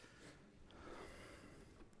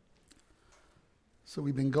So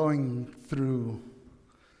we've been going through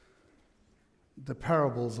the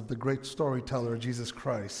parables of the great storyteller, Jesus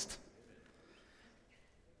Christ.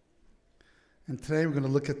 And today we're going to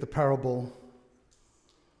look at the parable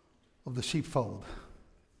of the sheepfold.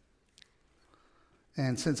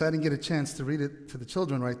 And since I didn't get a chance to read it to the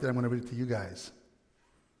children right there, I'm going to read it to you guys.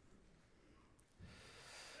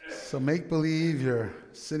 So make believe you're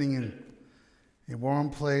sitting in a warm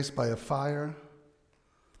place by a fire,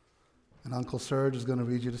 and Uncle Serge is going to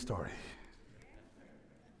read you the story.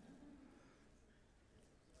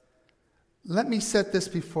 Let me set this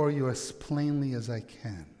before you as plainly as I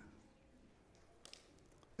can.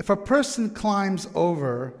 If a person climbs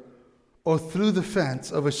over or through the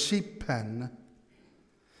fence of a sheep pen,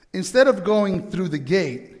 instead of going through the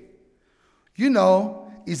gate, you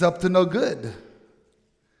know he's up to no good,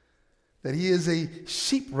 that he is a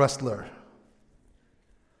sheep rustler.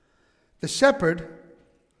 The shepherd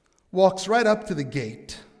walks right up to the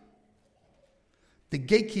gate. The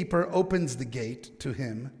gatekeeper opens the gate to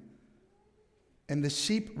him, and the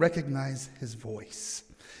sheep recognize his voice.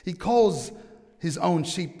 He calls his own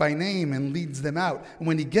sheep by name and leads them out. And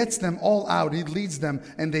when he gets them all out, he leads them,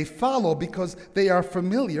 and they follow because they are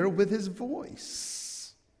familiar with his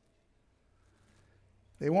voice.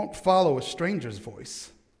 They won't follow a stranger's voice.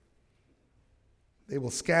 They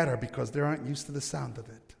will scatter because they aren't used to the sound of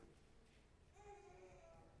it.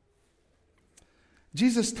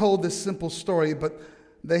 Jesus told this simple story, but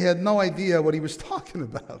they had no idea what he was talking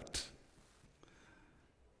about.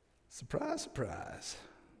 Surprise, surprise.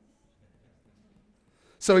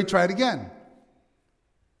 So he tried again.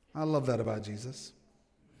 I love that about Jesus.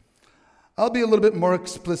 I'll be a little bit more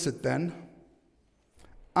explicit then.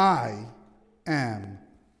 I am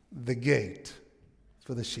the gate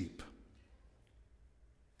for the sheep.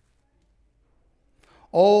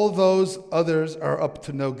 All those others are up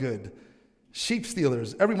to no good. Sheep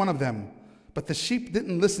stealers, every one of them. But the sheep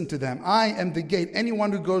didn't listen to them. I am the gate.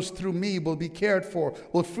 Anyone who goes through me will be cared for,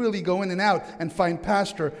 will freely go in and out and find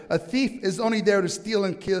pasture. A thief is only there to steal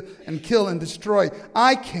and kill and destroy.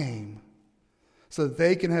 I came so that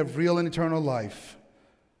they can have real and eternal life,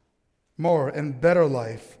 more and better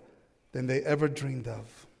life than they ever dreamed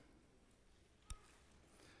of.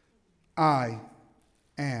 I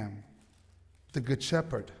am the good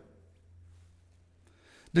shepherd.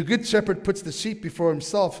 The good shepherd puts the sheep before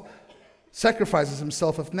himself, sacrifices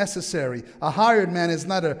himself if necessary. A hired man is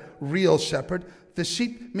not a real shepherd. The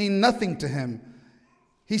sheep mean nothing to him.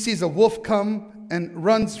 He sees a wolf come and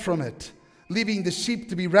runs from it, leaving the sheep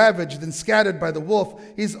to be ravaged and scattered by the wolf.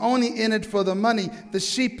 He's only in it for the money. The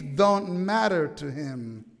sheep don't matter to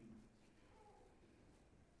him.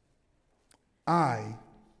 I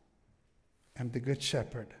am the good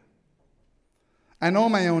shepherd. I know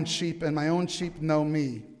my own sheep, and my own sheep know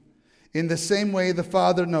me. In the same way, the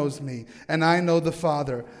Father knows me, and I know the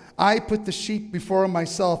Father. I put the sheep before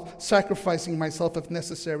myself, sacrificing myself if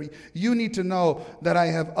necessary. You need to know that I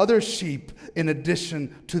have other sheep in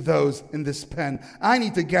addition to those in this pen. I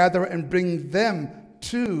need to gather and bring them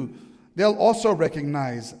too. They'll also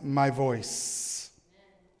recognize my voice.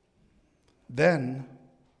 Then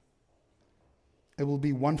it will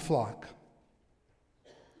be one flock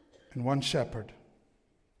and one shepherd.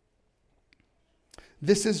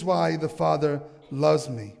 This is why the Father loves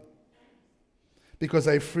me, because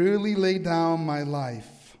I freely lay down my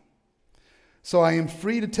life. So I am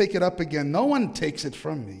free to take it up again. No one takes it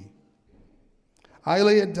from me. I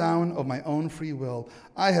lay it down of my own free will.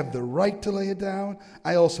 I have the right to lay it down.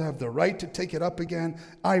 I also have the right to take it up again.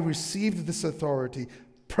 I received this authority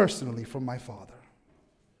personally from my Father.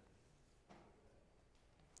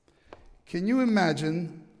 Can you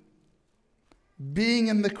imagine being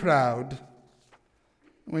in the crowd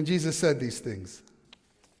when Jesus said these things?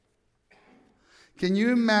 Can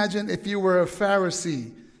you imagine if you were a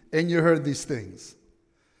Pharisee and you heard these things?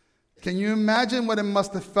 Can you imagine what it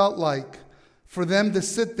must have felt like for them to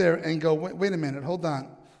sit there and go, wait a minute, hold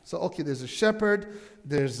on. So, okay, there's a shepherd,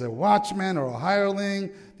 there's a watchman or a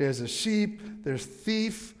hireling, there's a sheep, there's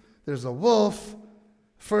thief, there's a wolf.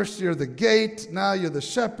 First you're the gate, now you're the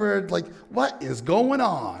shepherd. Like, what is going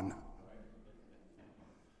on?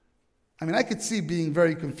 I mean, I could see being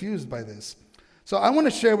very confused by this. So I want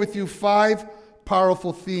to share with you 5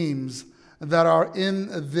 powerful themes that are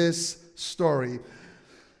in this story.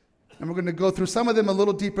 And we're going to go through some of them a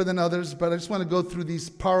little deeper than others, but I just want to go through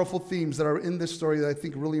these powerful themes that are in this story that I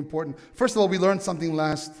think are really important. First of all, we learned something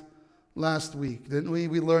last week, didn't we?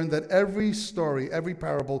 We learned that every story, every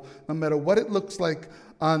parable, no matter what it looks like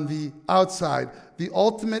on the outside, the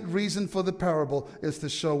ultimate reason for the parable is to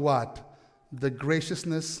show what? The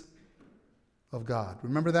graciousness of God.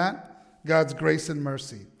 Remember that? God's grace and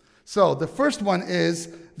mercy. So the first one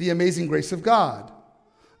is the amazing grace of God.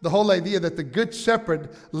 The whole idea that the good shepherd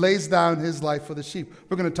lays down his life for the sheep.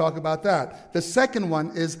 We're going to talk about that. The second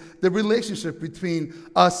one is the relationship between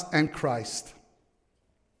us and Christ.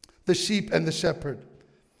 The sheep and the shepherd.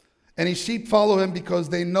 And his sheep follow him because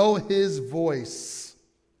they know his voice.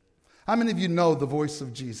 How many of you know the voice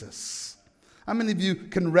of Jesus? How many of you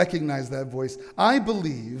can recognize that voice? I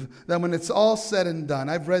believe that when it's all said and done,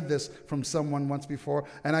 I've read this from someone once before,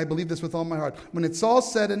 and I believe this with all my heart. When it's all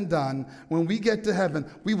said and done, when we get to heaven,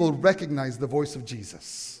 we will recognize the voice of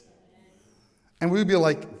Jesus. And we'll be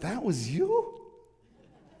like, that was you?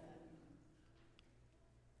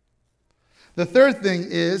 The third thing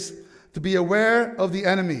is to be aware of the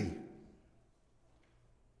enemy.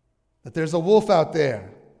 That there's a wolf out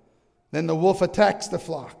there. Then the wolf attacks the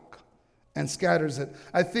flock and scatters it.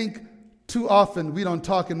 I think too often we don't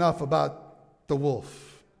talk enough about the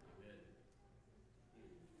wolf.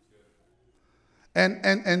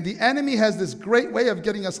 And the enemy has this great way of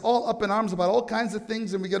getting us all up in arms about all kinds of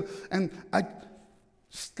things, and I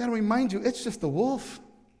just got to remind you, it's just the wolf.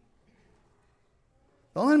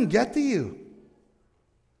 Don't let him get to you.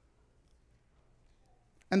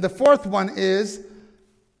 And the fourth one is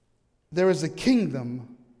there is a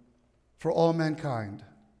kingdom for all mankind.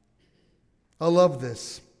 I love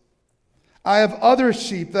this. I have other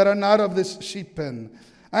sheep that are not of this sheep pen.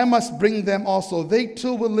 I must bring them also. They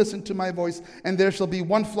too will listen to my voice, and there shall be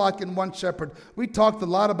one flock and one shepherd. We talked a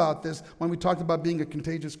lot about this when we talked about being a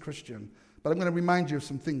contagious Christian. But I'm going to remind you of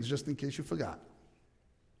some things just in case you forgot.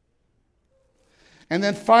 And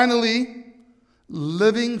then finally,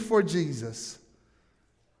 living for Jesus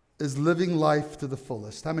is living life to the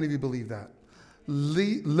fullest. How many of you believe that?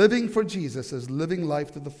 Living for Jesus is living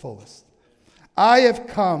life to the fullest. I have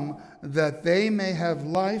come that they may have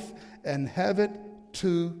life and have it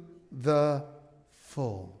to the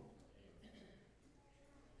full.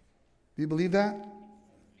 Do you believe that?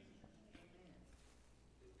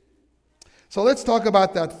 So let's talk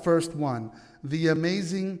about that first one, the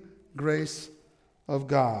amazing grace of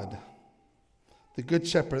God. The good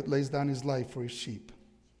shepherd lays down his life for his sheep.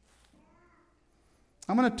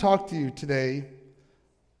 I'm going to talk to you today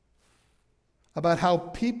about how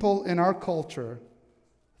people in our culture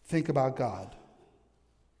think about God.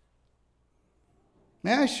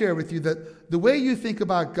 May I share with you that the way you think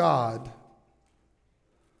about God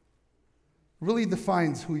really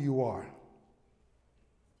defines who you are.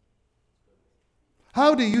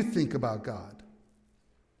 How do you think about God?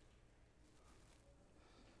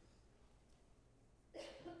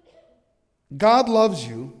 God loves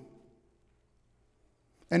you,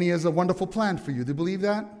 and he has a wonderful plan for you. Do you believe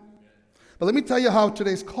that? But let me tell you how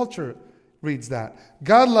today's culture reads that.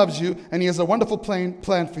 God loves you, and he has a wonderful plan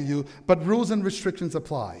for you, but rules and restrictions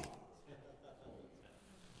apply.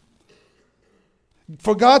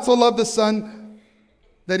 For God so loved the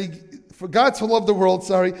world,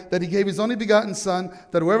 that he gave his only begotten Son,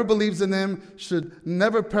 that whoever believes in him should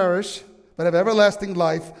never perish, but have everlasting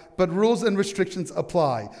life, but rules and restrictions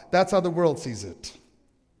apply. That's how the world sees it.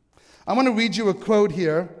 I want to read you a quote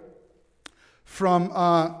here from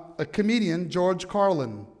a comedian, George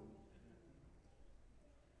Carlin.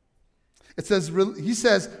 He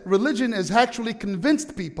says, religion has actually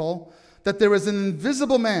convinced people that there is an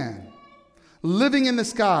invisible man living in the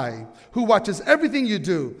sky who watches everything you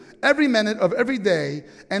do, every minute of every day,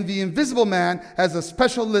 and the invisible man has a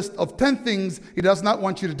special list of 10 things he does not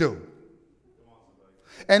want you to do.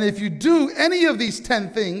 And if you do any of these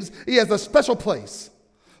 10 things, he has a special place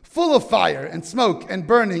full of fire and smoke and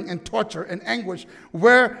burning and torture and anguish,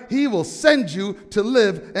 where he will send you to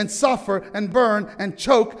live and suffer and burn and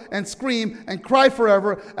choke and scream and cry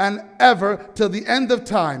forever and ever till the end of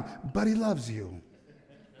time. But he loves you.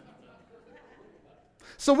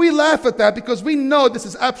 So we laugh at that because we know this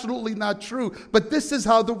is absolutely not true. But this is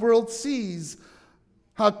how the world sees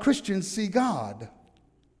how Christians see God.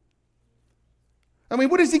 I mean,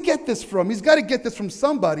 where does he get this from? He's got to get this from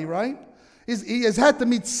somebody, right? He has had to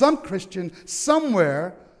meet some Christian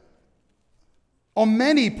somewhere, or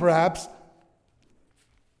many perhaps,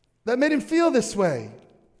 that made him feel this way.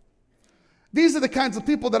 These are the kinds of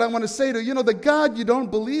people that I want to say to, the God you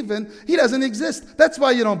don't believe in, he doesn't exist. That's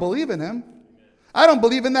why you don't believe in him. I don't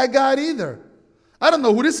believe in that God either. I don't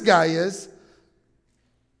know who this guy is.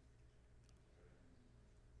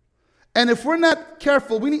 And if we're not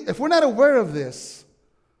careful, if we're not aware of this,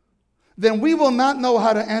 then we will not know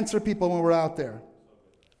how to answer people when we're out there.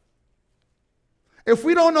 If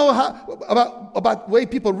we don't know about the way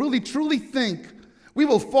people really truly think, we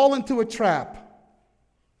will fall into a trap.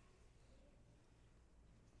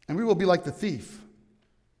 And we will be like the thief.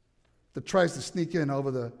 that tries to sneak in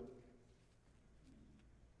over the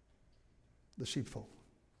sheepfold.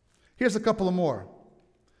 Here's a couple of more.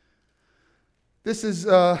 This is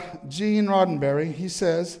Gene Roddenberry. He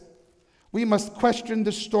says, we must question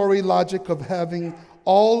the story logic of having an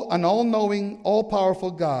all-knowing,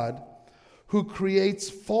 all-powerful God who creates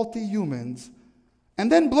faulty humans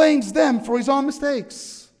and then blames them for his own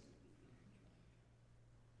mistakes.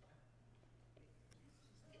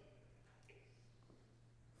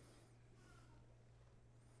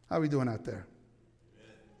 How are we doing out there?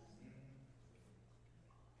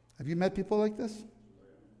 Have you met people like this?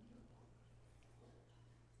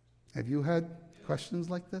 Have you had questions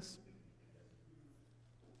like this?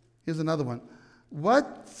 Here's another one.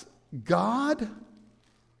 What? God?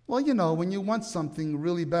 Well, you know, when you want something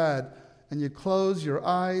really bad and you close your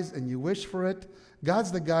eyes and you wish for it,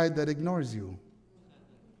 God's the guy that ignores you.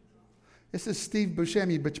 This is Steve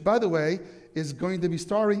Buscemi, which, by the way, is going to be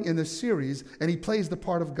starring in this series, and he plays the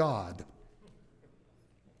part of God.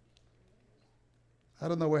 I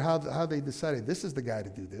don't know how they decided this is the guy to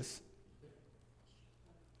do this.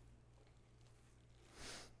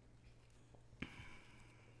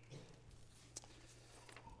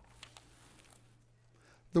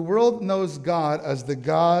 The world knows God as the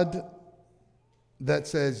God that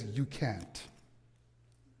says, you can't.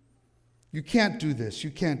 You can't do this.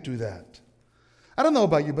 You can't do that. I don't know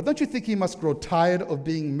about you, but don't you think he must grow tired of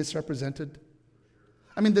being misrepresented?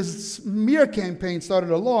 I mean, this smear campaign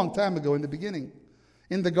started a long time ago in the beginning,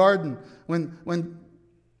 in the garden, when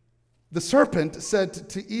the serpent said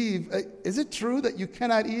to Eve, is it true that you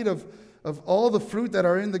cannot eat of all the fruit that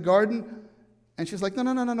are in the garden? And she's like, no,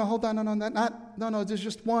 hold on, no, there's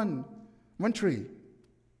just one tree.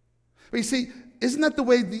 But you see, isn't that the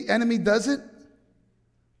way the enemy does it?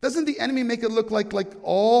 Doesn't the enemy make it look like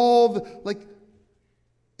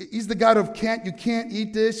he's the God of you can't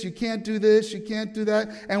eat this, you can't do this, you can't do that,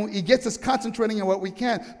 and he gets us concentrating on what we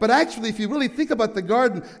can. But actually, if you really think about the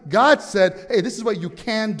garden, God said, hey, this is what you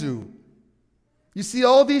can do. You see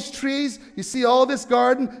all these trees, you see all this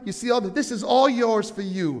garden, you see this is all yours for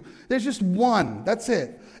you. There's just one, that's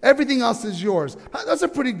it. Everything else is yours. That's a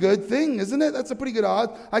pretty good thing, isn't it? That's a pretty good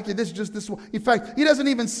odds. Okay, this is just this one. In fact, he doesn't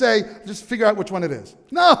even say, just figure out which one it is.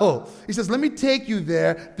 No. He says, let me take you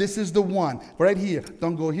there. This is the one. Right here.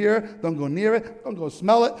 Don't go here. Don't go near it. Don't go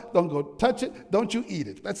smell it. Don't go touch it. Don't you eat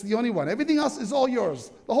it. That's the only one. Everything else is all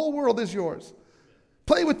yours. The whole world is yours.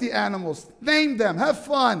 Play with the animals. Name them. Have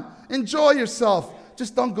fun. Enjoy yourself.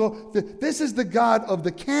 Just don't go. This is the God of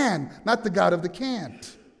the can, not the God of the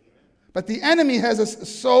can't. But the enemy has us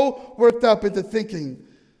so worked up into thinking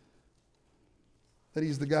that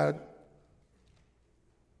he's the God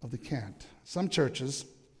of the can't. Some churches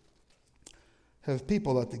have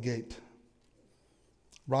people at the gate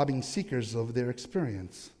robbing seekers of their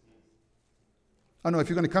experience. Oh no, if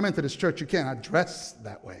you're going to come into this church, you cannot dress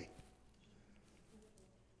that way.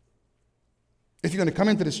 If you're going to come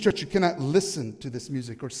into this church, you cannot listen to this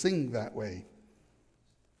music or sing that way.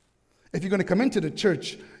 If you're going to come into the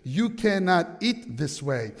church, you cannot eat this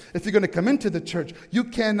way. If you're going to come into the church, you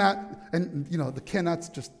cannot, and you know, the cannots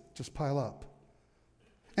just pile up.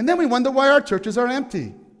 And then we wonder why our churches are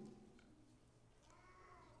empty.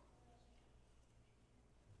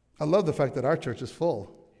 I love the fact that our church is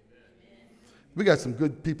full. We got some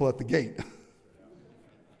good people at the gate.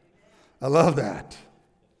 I love that.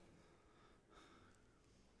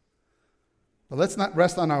 But let's not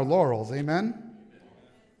rest on our laurels, amen?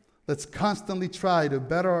 Let's constantly try to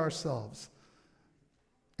better ourselves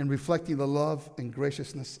in reflecting the love and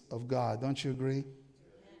graciousness of God. Don't you agree?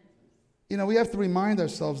 You know, we have to remind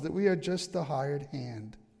ourselves that we are just the hired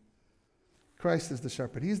hand. Christ is the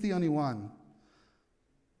shepherd. He's the only one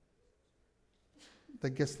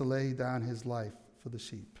that gets to lay down his life for the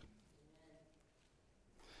sheep.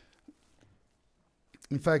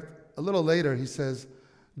 In fact, a little later he says,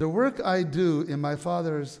 the work I do in my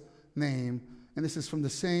Father's name, and this is from the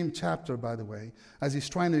same chapter, by the way, as he's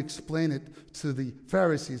trying to explain it to the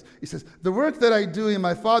Pharisees. He says, the work that I do in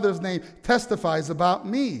my Father's name testifies about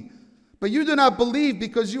me. But you do not believe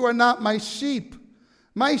because you are not my sheep.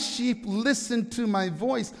 My sheep listen to my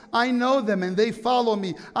voice. I know them and they follow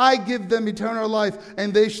me. I give them eternal life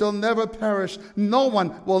and they shall never perish. No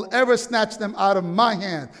one will ever snatch them out of my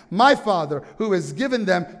hand. My Father who has given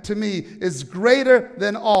them to me is greater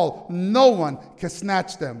than all. No one can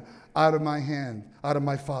snatch them out of my hand, out of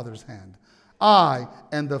my Father's hand. I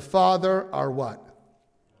and the Father are what?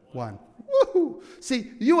 One. Woo-hoo.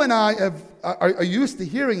 See, you and I are used to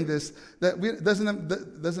hearing this.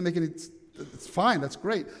 Doesn't make any. It's fine. That's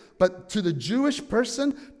great. But to the Jewish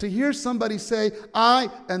person, to hear somebody say, "I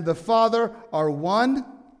and the Father are one,"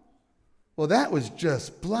 Well, that was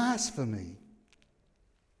just blasphemy.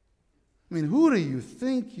 I mean, who do you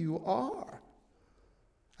think you are?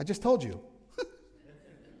 I just told you.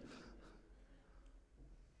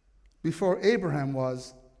 Before Abraham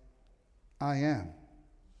was, I am.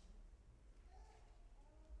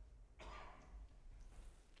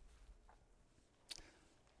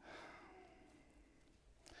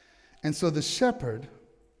 And so the shepherd,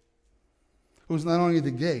 who's not only the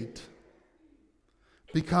gate,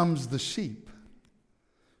 becomes the sheep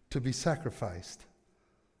to be sacrificed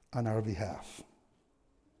on our behalf.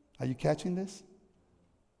 Are you catching this?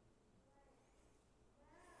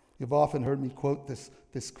 You've often heard me quote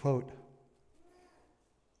this quote.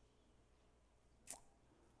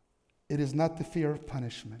 It is not the fear of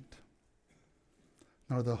punishment,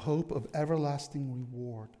 nor the hope of everlasting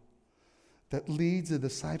reward that leads a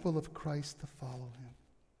disciple of Christ to follow him.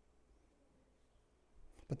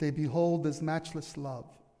 But they behold his matchless love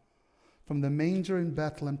from the manger in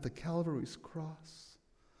Bethlehem to Calvary's cross,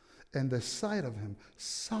 and the sight of him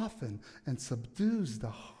softens and subdues the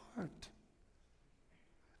heart.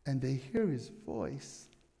 And they hear his voice,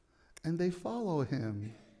 and they follow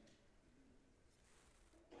him.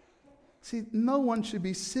 See, no one should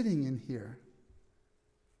be sitting in here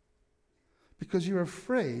because you're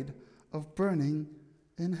afraid of burning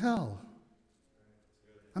in hell.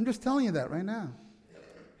 I'm just telling you that right now.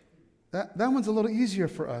 That one's a little easier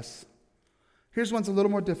for us. Here's one's a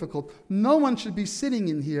little more difficult. No one should be sitting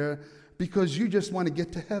in here because you just want to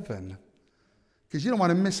get to heaven, because you don't want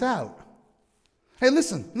to miss out. Hey,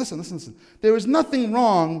 listen. There is nothing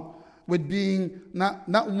wrong with being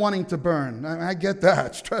not wanting to burn. I get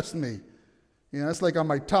that. Trust me. You know, it's like on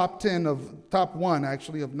my top 1,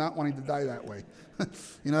 actually, of not wanting to die that way.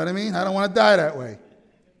 You know what I mean? I don't want to die that way.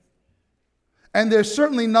 And there's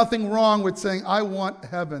certainly nothing wrong with saying, I want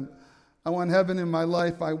heaven. I want heaven in my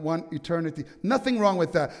life. I want eternity. Nothing wrong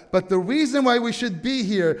with that. But the reason why we should be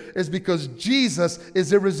here is because Jesus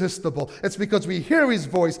is irresistible. It's because we hear his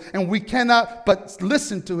voice and we cannot but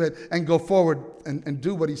listen to it and go forward and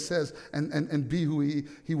do what he says and be who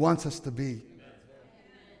he wants us to be.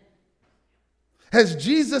 Has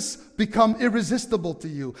Jesus become irresistible to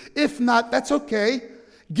you? If not, that's okay.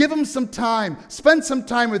 Give him some time. Spend some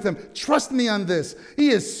time with him. Trust me on this.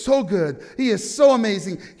 He is so good. He is so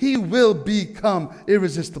amazing. He will become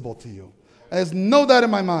irresistible to you. There's no doubt in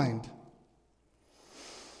my mind.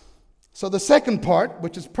 So the second part,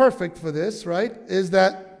 which is perfect for this, right, is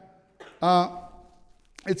that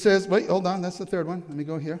it says, wait, hold on, that's the third one. Let me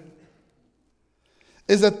go here.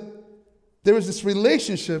 Is that there is this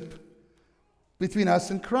relationship between us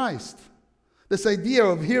and Christ. This idea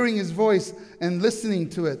of hearing his voice and listening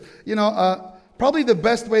to it. You know, probably the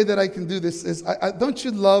best way that I can do this is, don't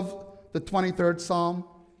you love the 23rd Psalm?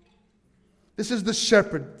 This is the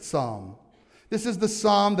shepherd psalm. This is the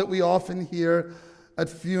psalm that we often hear at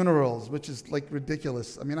funerals, which is like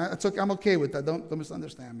ridiculous. I mean, I'm okay with that. Don't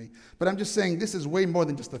misunderstand me. But I'm just saying this is way more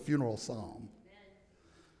than just a funeral psalm.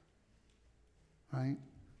 Right?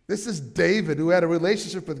 This is David, who had a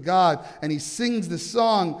relationship with God, and he sings this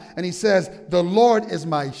song, and he says, the Lord is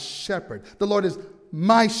my shepherd. The Lord is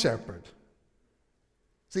my shepherd.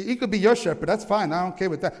 See, he could be your shepherd. That's fine. I'm okay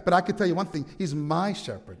with that. But I can tell you one thing. He's my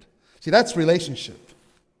shepherd. See, that's relationship.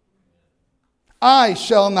 I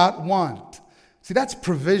shall not want. See, that's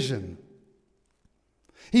provision.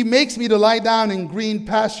 He makes me to lie down in green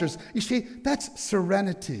pastures. You see, that's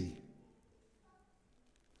serenity.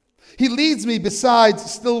 He leads me beside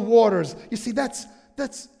still waters. You see, that's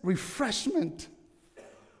refreshment.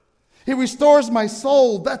 He restores my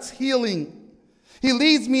soul. That's healing. He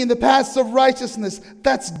leads me in the paths of righteousness.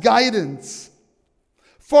 That's guidance.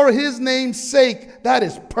 For his name's sake, that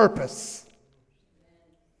is purpose.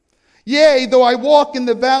 Yea, though I walk in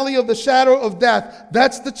the valley of the shadow of death,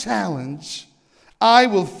 that's the challenge. I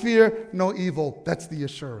will fear no evil. That's the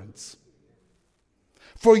assurance.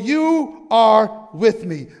 For you are with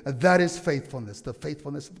me. That is faithfulness, the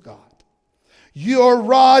faithfulness of God. Your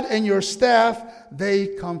rod and your staff, they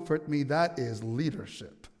comfort me. That is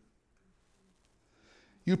leadership.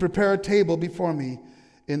 You prepare a table before me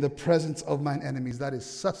in the presence of mine enemies. That is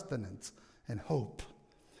sustenance and hope.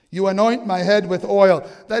 You anoint my head with oil.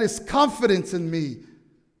 That is confidence in me.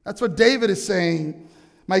 That's what David is saying.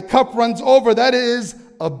 My cup runs over. That is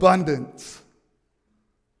abundance.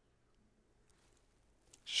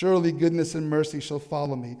 Surely goodness and mercy shall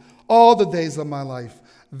follow me all the days of my life.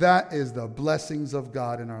 That is the blessings of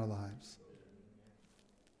God in our lives.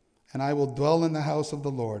 And I will dwell in the house of the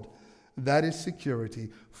Lord. That is security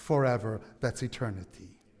forever. That's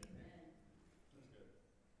eternity.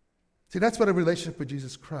 See, that's what a relationship with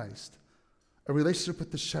Jesus Christ, a relationship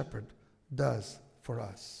with the shepherd, does for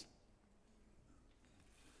us.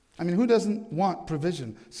 I mean, who doesn't want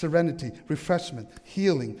provision, serenity, refreshment,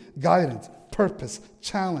 healing, guidance, purpose,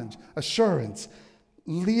 challenge, assurance,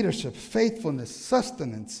 leadership, faithfulness,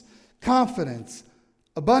 sustenance, confidence,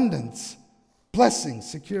 abundance, blessing,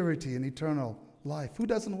 security, and eternal life? Who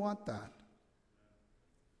doesn't want that?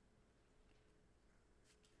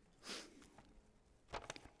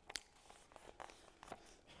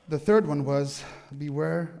 The third one was,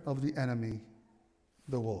 beware of the enemy,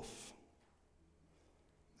 the wolf.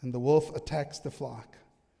 And the wolf attacks the flock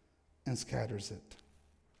and scatters it.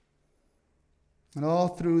 And all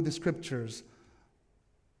through the scriptures,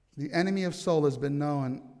 the enemy of soul has been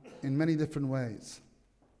known in many different ways.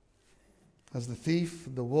 As the thief,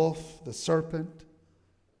 the wolf, the serpent,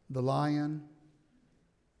 the lion.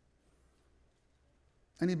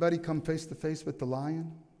 Anybody come face to face with the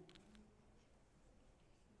lion?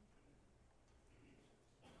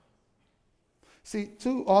 See,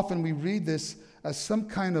 too often we read this as some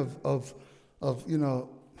kind of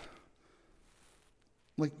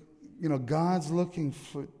God's looking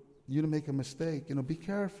for you to make a mistake. Be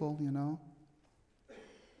careful,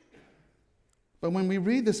 But when we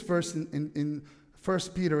read this verse in 1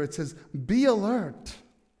 Peter, it says, be alert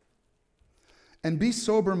and be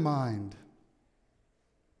sober mind.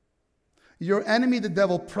 Your enemy, the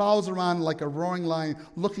devil, prowls around like a roaring lion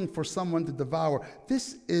looking for someone to devour.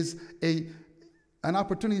 This is an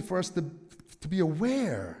opportunity for us to be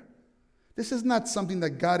aware. This is not something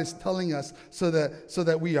that God is telling us so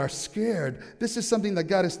that we are scared. This is something that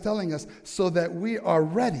God is telling us so that we are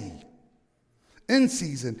ready. In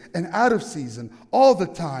season and out of season, all the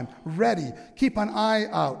time, ready. Keep an eye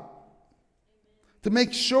out to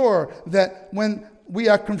make sure that when we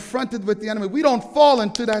are confronted with the enemy, we don't fall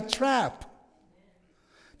into that trap.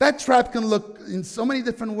 That trap can look in so many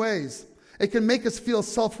different ways. It can make us feel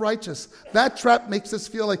self-righteous. That trap makes us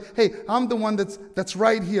feel like, hey, I'm the one that's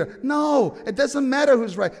right here. No, it doesn't matter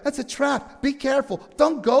who's right. That's a trap. Be careful.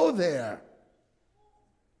 Don't go there.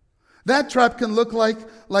 That trap can look like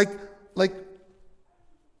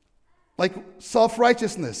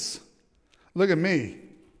self-righteousness. Look at me.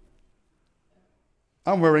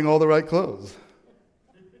 I'm wearing all the right clothes.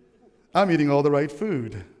 I'm eating all the right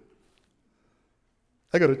food.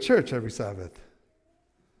 I go to church every Sabbath.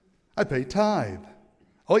 I pay tithe.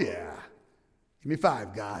 Oh yeah. Give me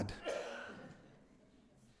 5, God.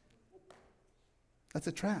 That's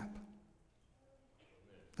a trap.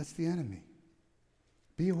 That's the enemy.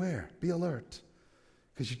 Be aware. Be alert.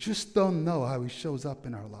 Because you just don't know how he shows up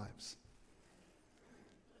in our lives.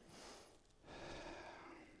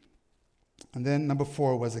 And then number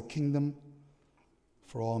 4 was a kingdom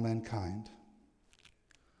for all mankind.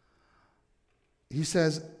 He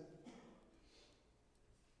says,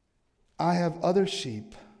 I have other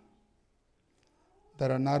sheep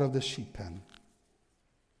that are not of the sheep pen.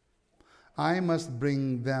 I must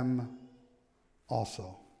bring them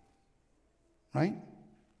also. Right?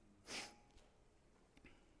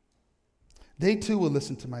 They too will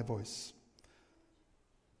listen to my voice.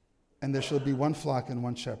 And there shall be one flock and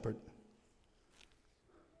one shepherd.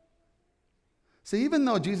 See, even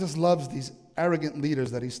though Jesus loves these arrogant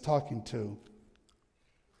leaders that he's talking to,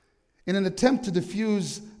 in an attempt to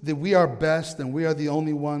diffuse that we are best and we are the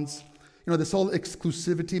only ones, this whole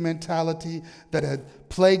exclusivity mentality that had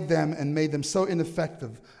plagued them and made them so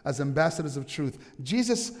ineffective as ambassadors of truth,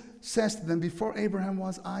 Jesus says to them, before Abraham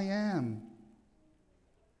was, I am.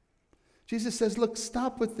 Jesus says, look,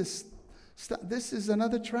 stop with this. This is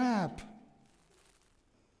another trap.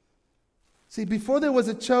 See, before there was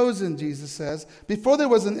a chosen, Jesus says, before there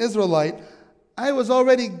was an Israelite, I was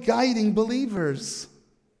already guiding believers.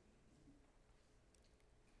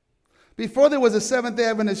 Before there was a Seventh-day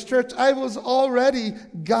Adventist church, I was already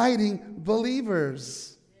guiding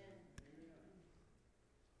believers.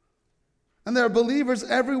 And there are believers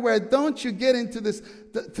everywhere. Don't you get into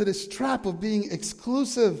this trap of being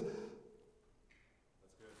exclusive.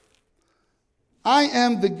 I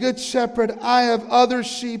am the good shepherd. I have other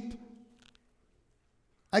sheep.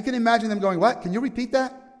 I can imagine them going, what? Can you repeat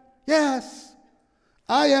that? Yes.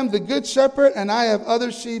 I am the good shepherd and I have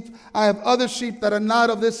other sheep. I have other sheep that are not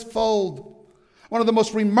of this fold. One of the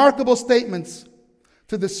most remarkable statements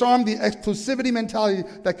to disarm the exclusivity mentality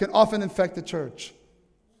that can often infect the church.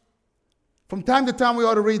 From time to time we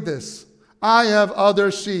ought to read this. I have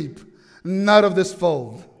other sheep, not of this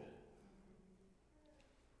fold.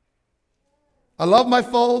 I love my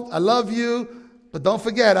fold, I love you, but don't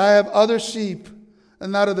forget, I have other sheep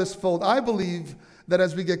and not of this fold. I believe that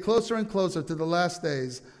as we get closer and closer to the last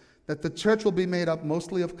days, that the church will be made up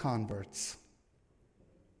mostly of converts.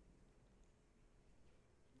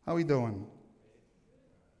 How are we doing?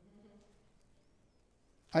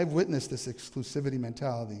 I've witnessed this exclusivity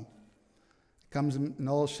mentality. It comes in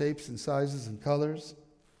all shapes and sizes and colors.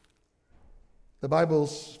 The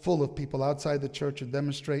Bible's full of people outside the church who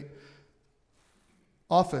demonstrate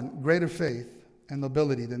often greater faith and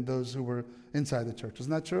nobility than those who were inside the church.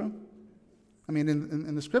 Isn't that true? I mean,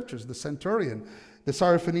 in the scriptures, the centurion, the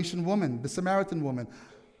Syrophoenician woman, the Samaritan woman.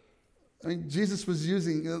 I mean, Jesus was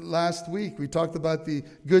using, last week, we talked about the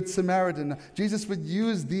Good Samaritan. Jesus would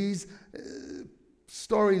use these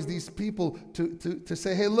stories, these people, to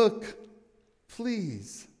say, hey, look,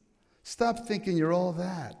 please, stop thinking you're all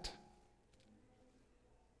that.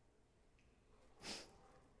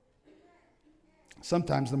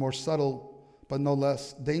 Sometimes the more subtle, but no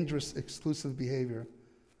less dangerous, exclusive behavior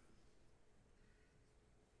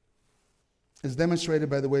is demonstrated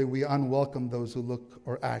by the way we unwelcome those who look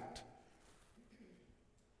or act.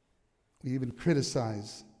 We even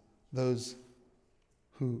criticize those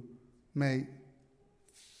who may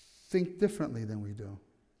think differently than we do,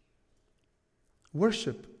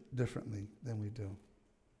 worship differently than we do.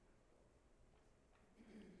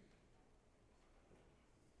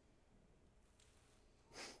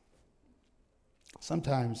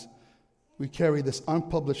 Sometimes we carry this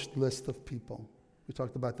unpublished list of people. We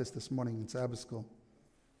talked about this morning in Sabbath school,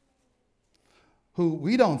 who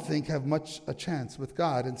we don't think have much a chance with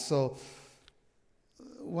God, and so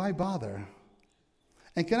why bother?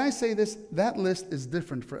 And can I say this? That list is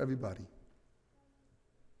different for everybody.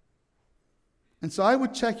 And so I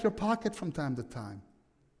would check your pocket from time to time.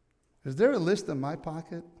 Is there a list in my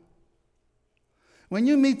pocket? When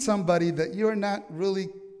you meet somebody that you're not really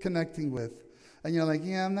connecting with, and you're like,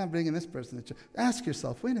 yeah, I'm not bringing this person to church, ask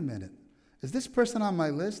yourself, wait a minute, is this person on my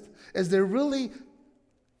list? Is there really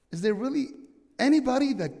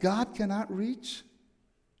anybody that God cannot reach?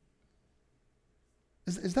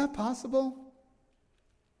 Is that possible?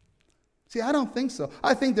 See, I don't think so.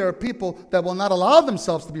 I think there are people that will not allow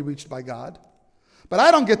themselves to be reached by God. But I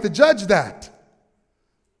don't get to judge that.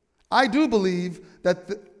 I do believe that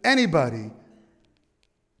anybody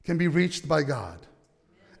can be reached by God.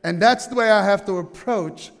 And that's the way I have to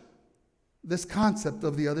approach this concept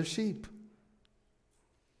of the other sheep.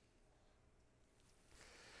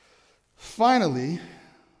 Finally,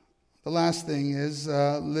 the last thing is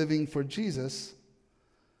living for Jesus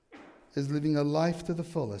is living a life to the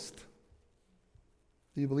fullest.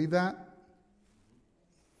 Do you believe that?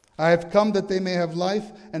 I have come that they may have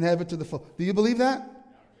life and have it to the full. Do you believe that?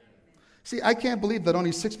 See, I can't believe that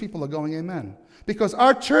only 6 people are going amen. Because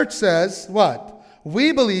our church says, what?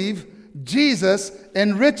 We believe Jesus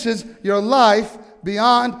enriches your life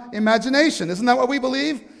beyond imagination. Isn't that what we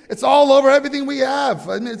believe? It's all over everything we have.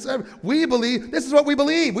 I mean, we believe, this is what we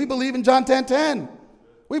believe. We believe in John 10:10.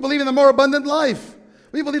 We believe in the more abundant life.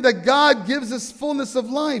 We believe that God gives us fullness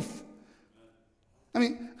of life. I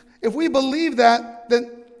mean, if we believe that,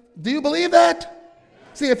 then do you believe that?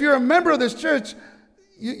 See, if you're a member of this church,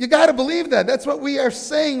 you got to believe that. That's what we are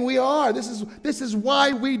saying we are. This is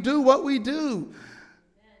why we do what we do.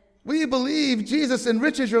 We believe Jesus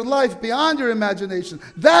enriches your life beyond your imagination.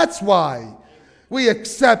 That's why we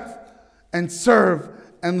accept and serve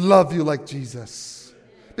and love you like Jesus.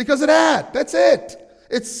 Because of that. That's it.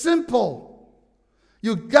 It's simple.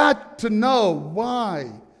 You got to know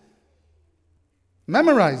why.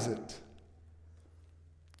 Memorize it.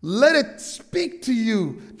 Let it speak to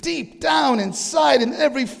you deep down inside in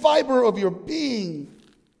every fiber of your being.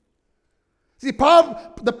 See, part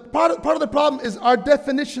of the problem is our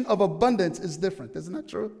definition of abundance is different. Isn't that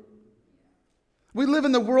true? We live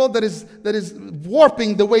in a world that is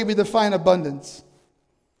warping the way we define abundance.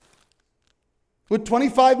 Would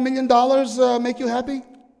 $25 million make you happy?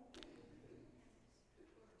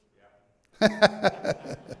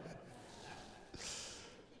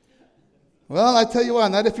 Well, I tell you what,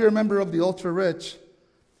 not if you're a member of the ultra-rich.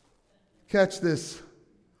 Catch this.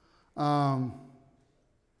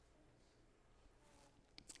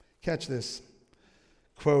 Catch this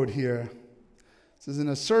quote here. This is in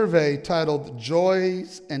a survey titled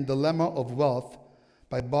Joys and Dilemma of Wealth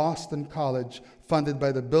by Boston College, funded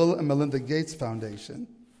by the Bill and Melinda Gates Foundation.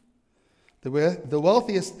 The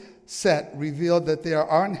wealthiest set revealed that they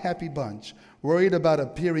are an unhappy bunch, worried about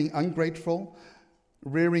appearing ungrateful,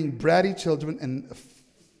 rearing bratty children, and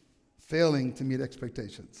failing to meet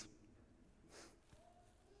expectations.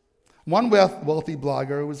 One wealthy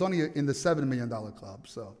blogger, who was only in the $7 million club,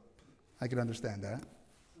 so I can understand that,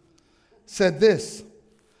 said this: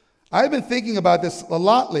 I've been thinking about this a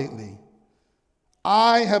lot lately.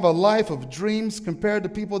 I have a life of dreams compared to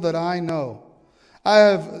people that I know. I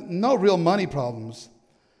have no real money problems.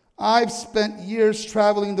 I've spent years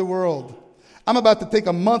traveling the world. I'm about to take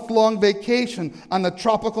a month-long vacation on a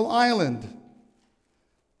tropical island.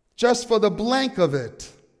 Just for the blank of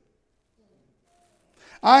it.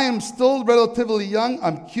 I am still relatively young.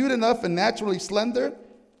 I'm cute enough and naturally slender.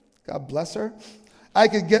 God bless her. I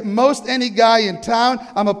could get most any guy in town.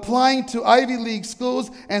 I'm applying to Ivy League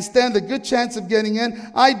schools and stand a good chance of getting in.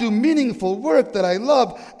 I do meaningful work that I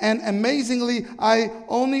love. And amazingly, I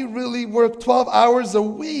only really work 12 hours a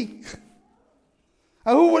week.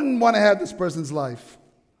 Now, who wouldn't want to have this person's life?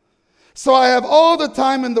 So I have all the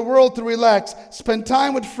time in the world to relax, spend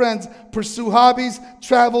time with friends, pursue hobbies,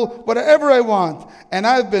 travel, whatever I want. And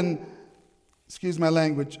I've been, excuse my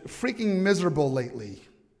language, freaking miserable lately.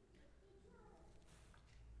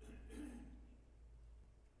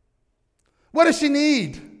 What does she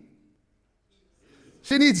need?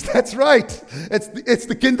 She needs, that's right. It's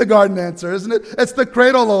the kindergarten answer, isn't it? It's the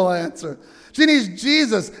cradle answer. She needs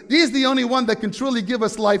Jesus. He's the only one that can truly give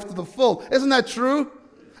us life to the full. Isn't that true?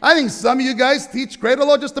 I think some of you guys teach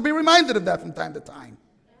cradle just to be reminded of that from time to time.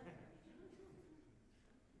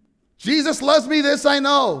 Jesus loves me, this I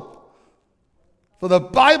know. For the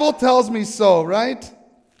Bible tells me so, right?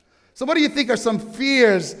 So what do you think are some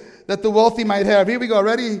fears that the wealthy might have? Here we go,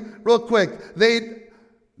 ready? Real quick.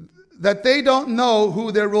 That they don't know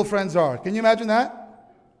who their real friends are. Can you imagine that?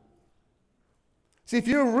 See, if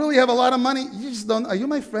you really have a lot of money, you just don't, are you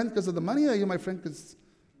my friend because of the money, or are you my friend because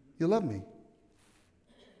you love me?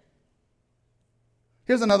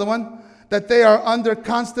 Here's another one, that they are under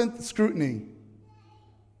constant scrutiny.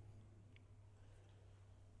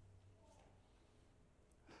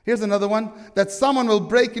 Here's another one, that someone will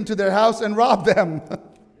break into their house and rob them.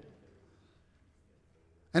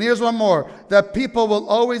 And here's one more, that people will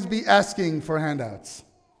always be asking for handouts.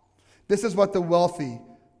 This is what the wealthy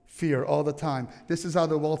fear all the time. This is how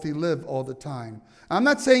the wealthy live all the time. I'm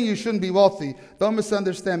not saying you shouldn't be wealthy. Don't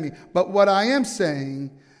misunderstand me. But what I am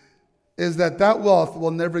saying is that wealth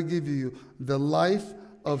will never give you the life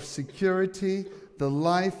of security, the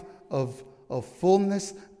life of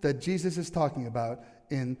fullness that Jesus is talking about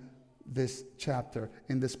in this chapter,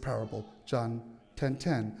 in this parable, John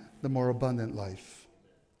 10:10, the more abundant life.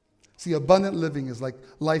 See, abundant living is like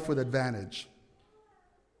life with advantage.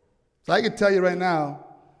 So I can tell you right now,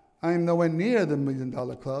 I am nowhere near the $1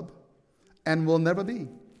 million club and will never be.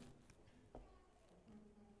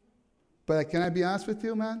 But can I be honest with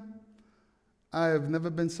you, man? I have never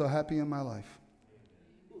been so happy in my life.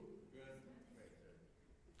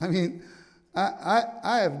 I mean,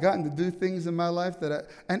 I have gotten to do things in my life that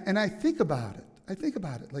I think about it. I think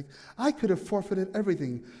about it. Like, I could have forfeited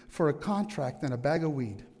everything for a contract and a bag of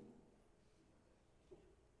weed.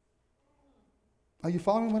 Are you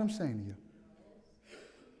following what I'm saying to you?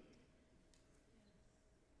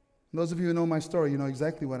 Those of you who know my story, you know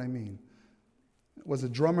exactly what I mean. I was a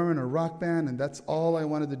drummer in a rock band, and that's all I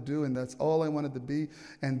wanted to do, and that's all I wanted to be,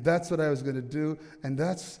 and that's what I was going to do, and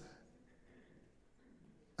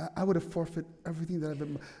I would have forfeited everything that I've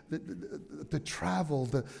been, the travel,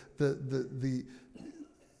 the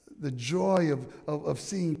joy of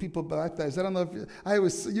seeing people baptized. I don't know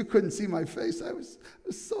if you couldn't see my face. I was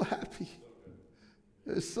so happy.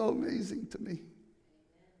 It was so amazing to me.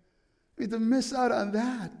 I mean, to miss out on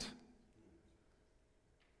that.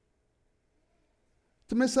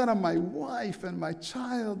 To miss out on my wife and my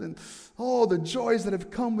child and all the joys that have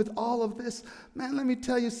come with all of this. Man, let me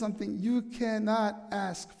tell you something. You cannot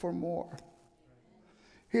ask for more.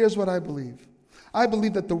 Here's what I believe. I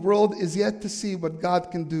believe that the world is yet to see what God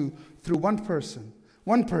can do through one person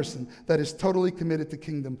that is totally committed to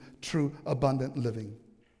kingdom, true, abundant living.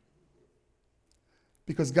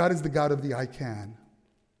 Because God is the God of the I can.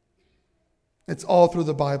 It's all through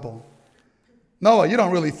the Bible. Noah, you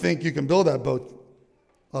don't really think you can build that boat.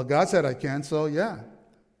 Well, God said I can, so yeah.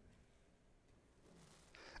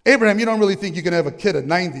 Abraham, you don't really think you can have a kid at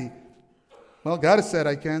 90. Well, God has said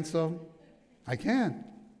I can, so I can.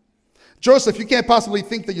 Joseph, you can't possibly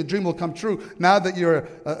think that your dream will come true now that you're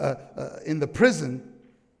in the prison.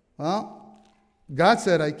 Well, God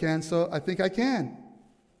said I can, so I think I can.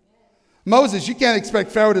 Moses, you can't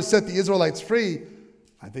expect Pharaoh to set the Israelites free.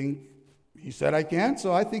 I think he said I can,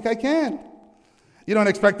 so I think I can. You don't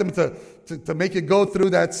expect him to make you go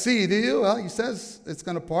through that sea, do you? Well, he says it's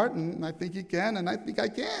going to part, and I think he can, and I think I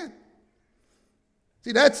can.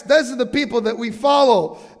 See, those are the people that we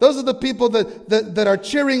follow. Those are the people that are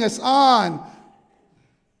cheering us on,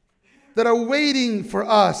 that are waiting for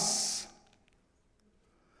us,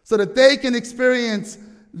 so that they can experience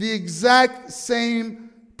the exact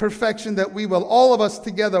same perfection that we will. All of us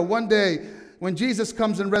together one day when Jesus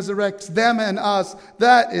comes and resurrects them and us.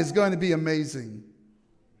 That is going to be amazing.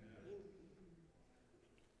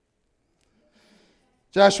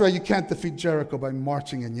 Joshua, you can't defeat Jericho by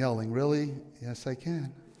marching and yelling. Really? Yes, I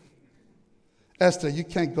can. Esther, you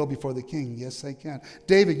can't go before the king. Yes, I can.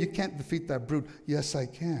 David, you can't defeat that brute. Yes, I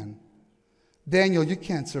can. Daniel, you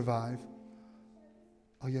can't survive.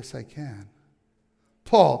 Oh, yes, I can.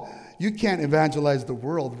 Paul, you can't evangelize the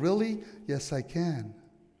world. Really? Yes, I can.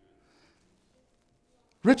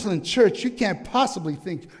 Richland Church, you can't possibly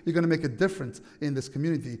think you're going to make a difference in this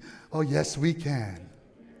community. Oh, yes, we can.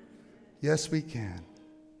 Yes, we can.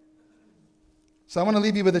 So I want to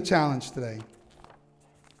leave you with a challenge today.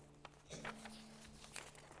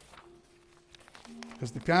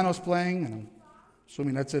 Because the piano's playing, and I'm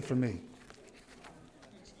assuming that's it for me.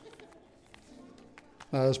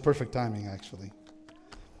 No, that was perfect timing, actually.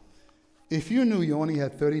 If you knew you only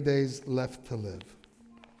had 30 days left to live,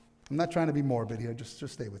 I'm not trying to be morbid here, just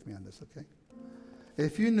stay with me on this, okay?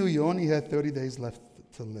 If you knew you only had 30 days left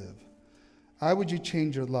to live, how would you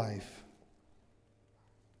change your life?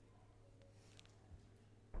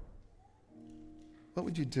 What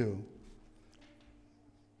would you do?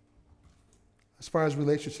 As far as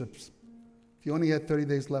relationships, if you only had 30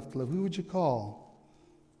 days left to live, who would you call?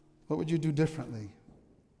 What would you do differently?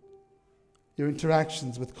 Your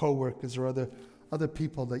interactions with coworkers or other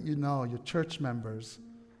people that you know, your church members.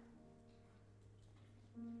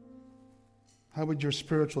 How would your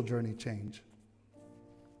spiritual journey change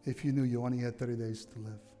if you knew you only had 30 days to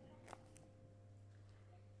live?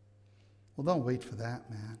 Well, don't wait for that,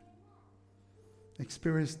 man.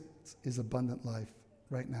 Experience is abundant life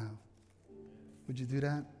right now. Would you do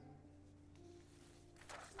that?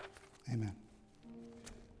 Amen.